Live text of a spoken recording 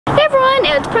everyone,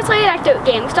 it's Presley at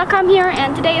ActOutGames.com here,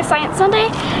 and today is Science Sunday,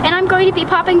 and I'm going to be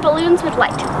popping balloons with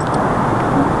light.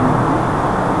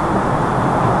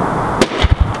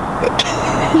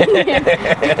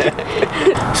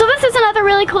 So this is another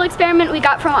really cool experiment we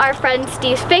got from our friend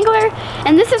Steve Spangler,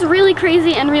 and this is really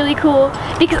crazy and really cool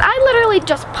because I literally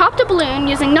just popped a balloon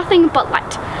using nothing but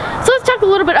light. So let's talk a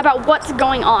little bit about what's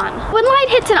going on. When light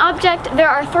hits an object, there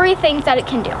are three things that it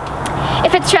can do.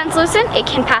 If it's translucent, it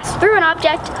can pass through an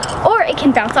object, or it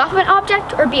can bounce off of an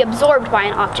object, or be absorbed by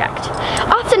an object.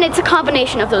 Often it's a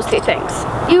combination of those three things.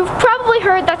 You've probably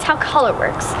heard that's how color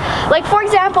works. Like for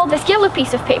example, this yellow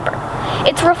piece of paper.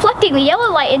 It's reflecting the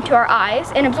yellow light into our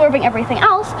eyes and absorbing everything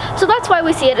else, so that's why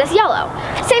we see it as yellow.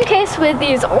 Same case with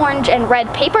these orange and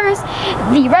red papers.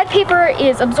 The red paper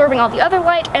is absorbing all the other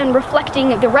light and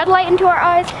reflecting the red light into our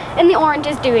eyes, and the orange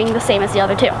is doing the same as the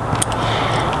other two.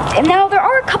 And now there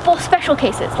are a couple special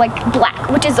cases, like black,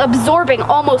 which is absorbing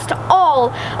almost all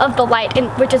of the light,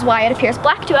 which is why it appears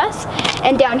black to us.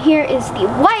 And down here is the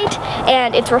white,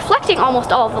 and it's reflecting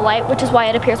almost all of the light, which is why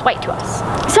it appears white to us.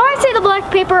 So I'd say the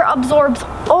black paper absorbs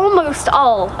almost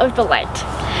all of the light.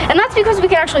 And that's because we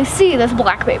can actually see this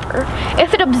black paper.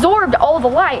 If it absorbed all the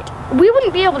light, we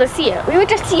wouldn't be able to see it. We would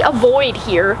just see a void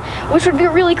here, which would be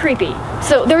really creepy.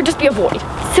 So there would just be a void.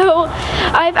 So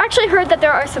I've actually heard that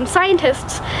there are some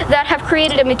scientists that have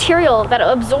created a material that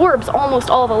absorbs almost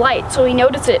all the light, so we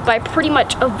notice it by pretty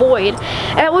much a void.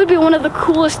 And that would be one of the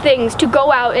coolest things to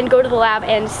go out and go to the lab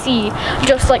and see,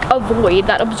 just like a void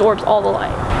that absorbs all the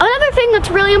light. Another thing that's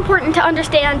really important to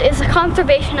understand is the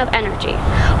conservation of energy,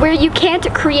 where you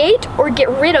can't create or get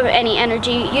rid of any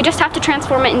energy, you just have to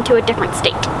transform it into a different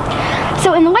state.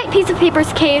 So in the white piece of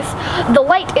paper's case, the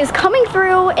light is coming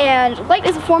through, and light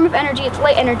is a form of energy, it's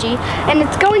light energy, and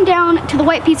it's going down to the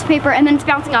white piece of paper and then it's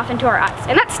bouncing off into our eyes.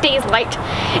 And that stays light,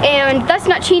 and that's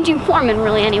not changing form in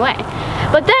really any way.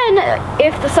 But then,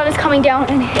 if the sun is coming down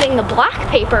and hitting the black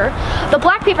paper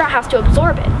has to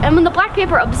absorb it. And when the black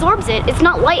paper absorbs it, it's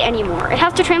not light anymore. It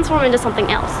has to transform into something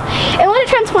else. And what it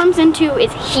transforms into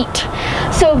is heat.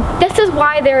 So this is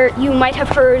why you might have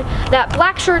heard that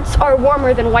black shirts are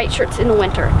warmer than white shirts in the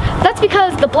winter. That's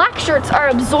because the black shirts are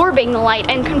absorbing the light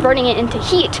and converting it into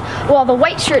heat, while the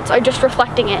white shirts are just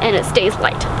reflecting it and it stays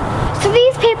light. So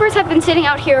these papers have been sitting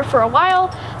out here for a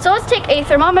while, so let's take a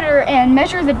thermometer and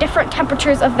measure the different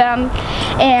temperatures of them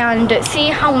and see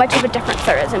how much of a difference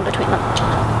there is in between them.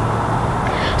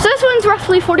 So this one's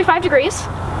roughly 45 degrees,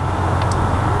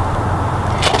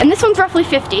 and this one's roughly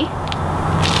 50.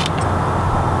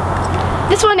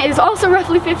 This one is also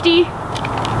roughly 50,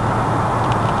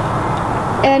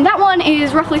 and that one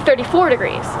is roughly 34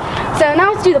 degrees. So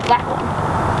now let's do the black one.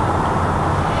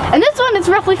 And this one is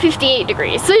roughly 58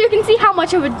 degrees, so you can see how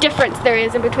much of a difference there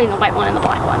is in between the white one and the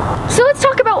black one. So let's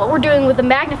talk about what we're doing with the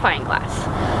magnifying glass.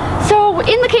 So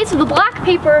in the case of the black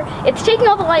paper, it's taking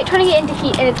all the light, turning it into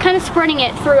heat, and it's kind of spreading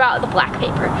it throughout the black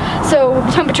paper. So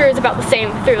the temperature is about the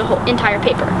same through the whole entire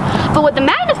paper. But what the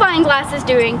magnifying glass is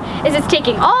doing is it's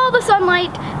taking all the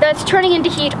sunlight that's turning into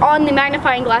heat on the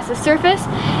magnifying glass's surface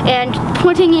and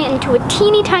putting it into a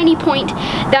teeny tiny point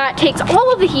that takes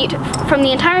all of the heat from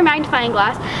the entire magnifying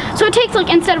glass. So it takes, like,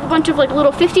 instead of a bunch of like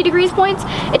little 50 degrees points,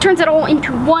 it turns it all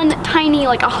into one tiny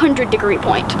like 100 degree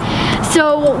point.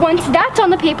 So once that's on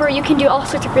the paper, you can do all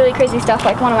sorts of really crazy stuff,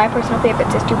 like one of my personal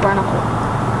favorites is to burn a hole.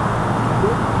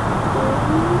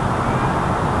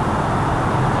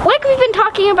 Like we've been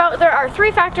talking about, there are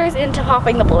three factors into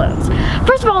popping the balloons.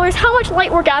 First of all, there's how much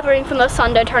light we're gathering from the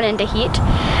sun to turn into heat.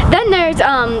 Then there's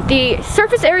the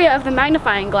surface area of the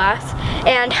magnifying glass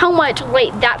and how much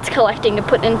light that's collecting to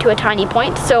put into a tiny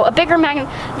point. So the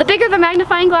bigger the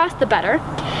magnifying glass, the better.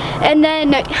 And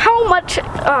then how much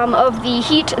of the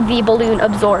heat the balloon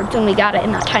absorbs when we got it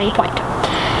in that tiny point.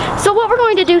 So what we're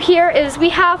going to do here is we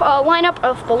have a lineup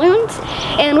of balloons,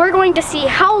 and we're going to see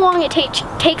how long it takes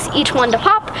each one to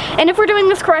pop, and if we're doing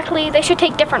this correctly, they should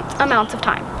take different amounts of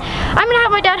time. I'm going to have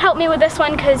my dad help me with this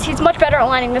one because he's much better at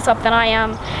lining this up than I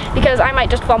am, because I might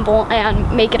just fumble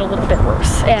and make it a little bit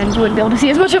worse, and you wouldn't be able to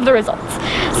see as much of the results.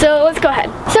 So let's go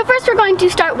ahead. So first we're going to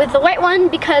start with the white one,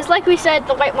 because like we said,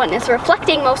 the white one is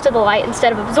reflecting most of the light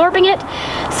instead of absorbing it,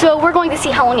 so we're going to see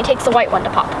how long it takes the white one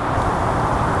to pop.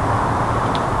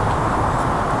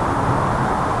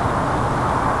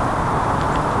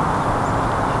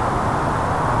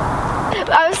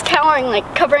 I was cowering,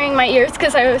 like covering my ears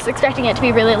because I was expecting it to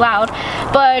be really loud,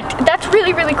 but that's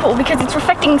really, really cool because it's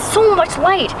reflecting so much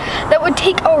light that would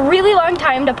take a really long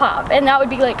time to pop, and that would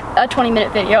be like a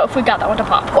 20-minute video if we got that one to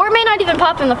pop. Or it may not even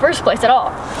pop in the first place at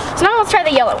all. So now let's try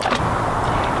the yellow one.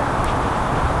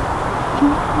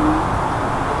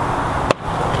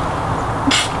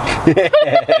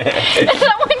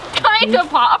 That one kind of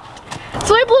popped.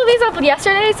 So I blew these up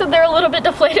yesterday, so they're a little bit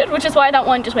deflated, which is why that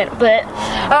one just went a bit.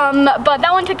 But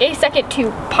that one took a second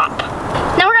to pop.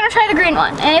 Now we're gonna try the green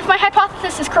one, and if my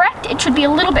hypothesis is correct, it should be a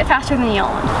little bit faster than the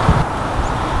yellow one.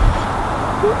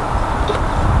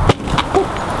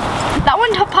 That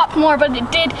one popped more, but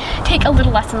it did take a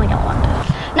little less than the yellow one.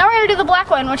 Now we're gonna do the black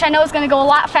one, which I know is gonna go a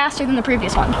lot faster than the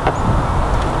previous one.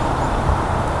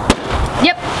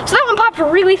 Yep, so that one popped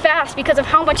really fast because of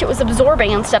how much it was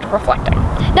absorbing instead of reflecting.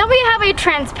 Now we have a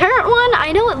transparent one.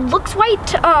 I know it looks white,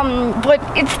 but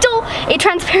it's still a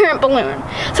transparent balloon.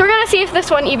 So we're gonna see if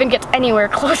this one even gets anywhere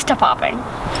close to popping.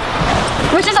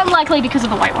 Which is unlikely because of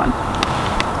the white one.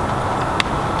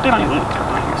 I don't even know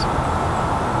what my ears.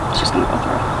 It's just gonna go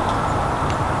through.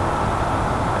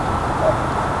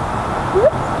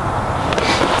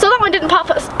 So that one didn't pop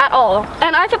at all,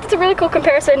 and I thought that's a really cool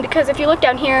comparison because if you look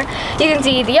down here, you can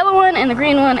see the yellow one and the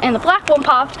green one and the black one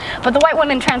popped, but the white one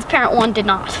and transparent one did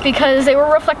not because they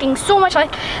were reflecting so much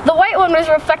light. The white one was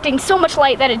reflecting so much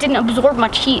light that it didn't absorb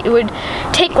much heat. It would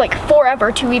take like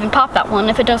forever to even pop that one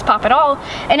if it does pop at all,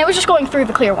 and it was just going through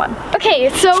the clear one. Okay,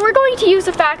 so we're going to use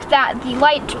the fact that the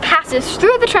light passes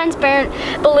through the transparent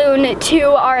balloon to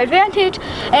our advantage,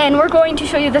 and we're going to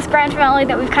show you this grand finale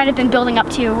that we've kind of been building up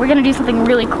to. We're going to do something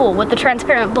really cool with the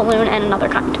transparent balloon and another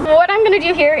kind. What I'm going to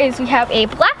do here is we have a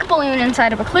black balloon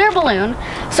inside of a clear balloon.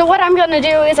 So what I'm going to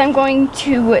do is I'm going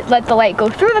to let the light go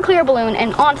through the clear balloon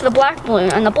and onto the black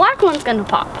balloon, and the black one's going to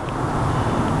pop.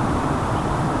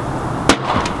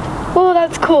 Oh,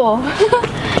 that's cool.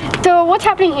 So what's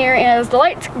happening here is the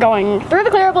light's going through the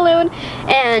clear balloon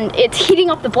and it's heating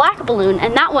up the black balloon,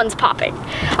 and that one's popping.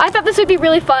 I thought this would be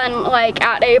really fun, like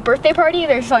at a birthday party,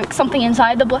 there's like something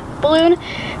inside the balloon,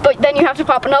 but then you have to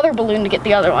pop another balloon to get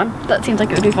the other one. That seems like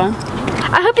it would be fun.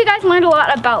 I hope you guys learned a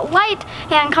lot about light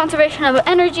and conservation of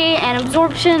energy and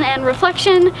absorption and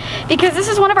reflection, because this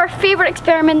is one of our favorite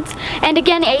experiments. And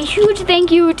again, a huge thank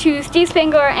you to Steve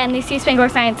Spangler and the Steve Spangler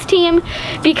Science team,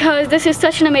 because this is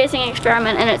such an amazing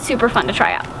experiment and it's super fun to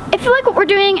try out. If you like what we're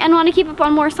doing and want to keep up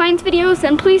on more science videos,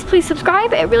 then please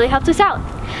subscribe. It really helps us out.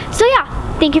 So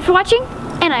yeah, thank you for watching,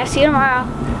 and I'll see you tomorrow.